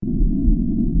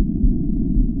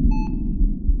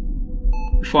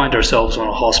We find ourselves on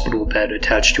a hospital bed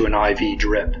attached to an IV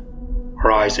drip,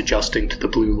 our eyes adjusting to the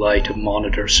blue light of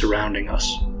monitors surrounding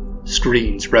us,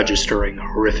 screens registering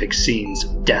horrific scenes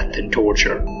of death and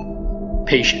torture,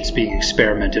 patients being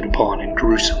experimented upon in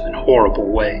gruesome and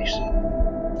horrible ways.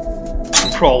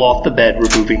 We crawl off the bed,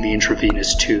 removing the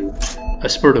intravenous tube. A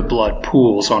spurt of blood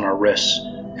pools on our wrists,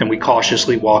 and we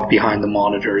cautiously walk behind the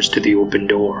monitors to the open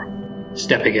door,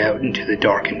 stepping out into the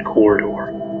darkened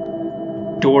corridor.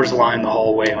 Doors line the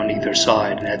hallway on either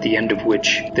side, and at the end of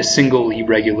which the single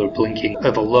irregular blinking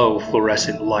of a low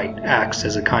fluorescent light acts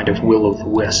as a kind of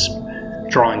will-o'-the-wisp,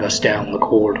 drawing us down the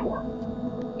corridor.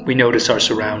 We notice our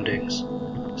surroundings.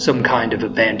 Some kind of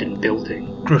abandoned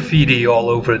building. Graffiti all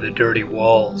over the dirty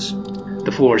walls.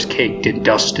 The floor is caked in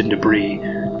dust and debris,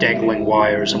 dangling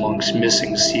wires amongst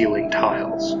missing ceiling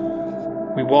tiles.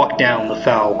 We walk down the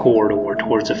foul corridor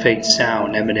towards a faint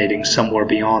sound emanating somewhere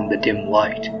beyond the dim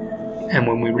light, and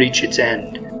when we reach its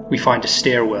end, we find a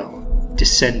stairwell,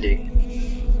 descending.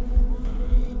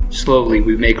 Slowly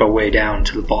we make our way down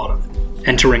to the bottom,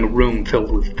 entering a room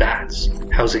filled with vats,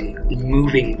 housing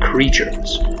moving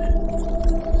creatures.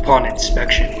 Upon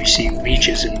inspection, we see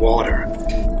leeches in water,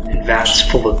 and vats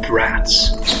full of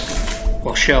rats,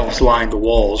 while shelves line the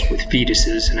walls with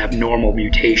fetuses and abnormal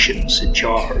mutations in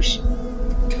jars.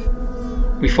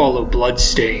 We follow blood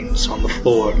stains on the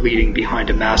floor leading behind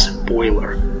a massive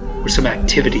boiler where some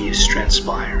activity is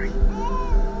transpiring.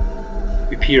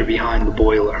 We peer behind the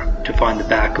boiler to find the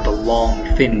back of a long,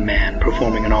 thin man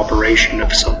performing an operation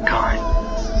of some kind.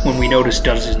 When we notice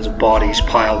dozens of bodies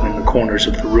piled in the corners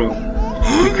of the room,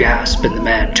 we gasp and the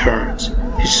man turns,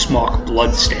 his smock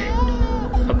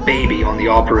blood-stained. A baby on the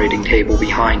operating table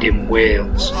behind him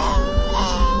wails.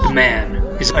 The man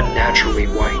is unnaturally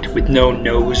white, with no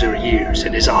nose or ears,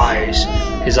 and his eyes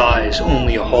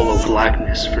only a hollow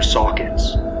blackness for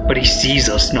sockets. But he sees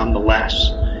us nonetheless,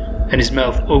 and his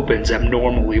mouth opens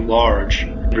abnormally large,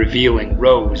 revealing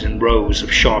rows and rows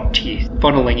of sharp teeth,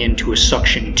 funneling into a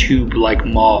suction tube-like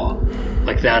maw,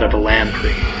 like that of a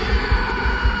lamprey.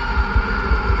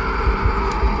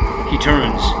 He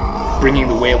turns, bringing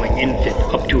the wailing infant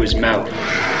up to his mouth.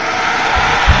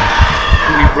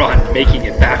 We run, making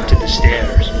it back to the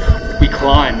stairs. We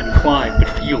climb and climb,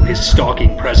 but feel his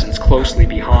stalking presence closely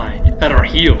behind. At our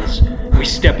heels, we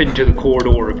step into the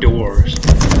corridor of doors,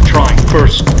 trying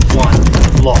first one,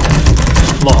 locked.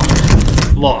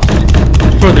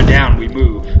 Further down we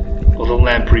move, while the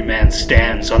Lamprey Man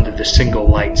stands under the single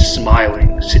light,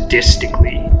 smiling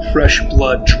sadistically, fresh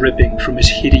blood dripping from his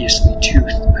hideously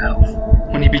toothed mouth.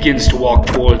 When he begins to walk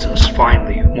towards us,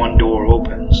 finally, one door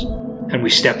opens, and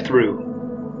we step through.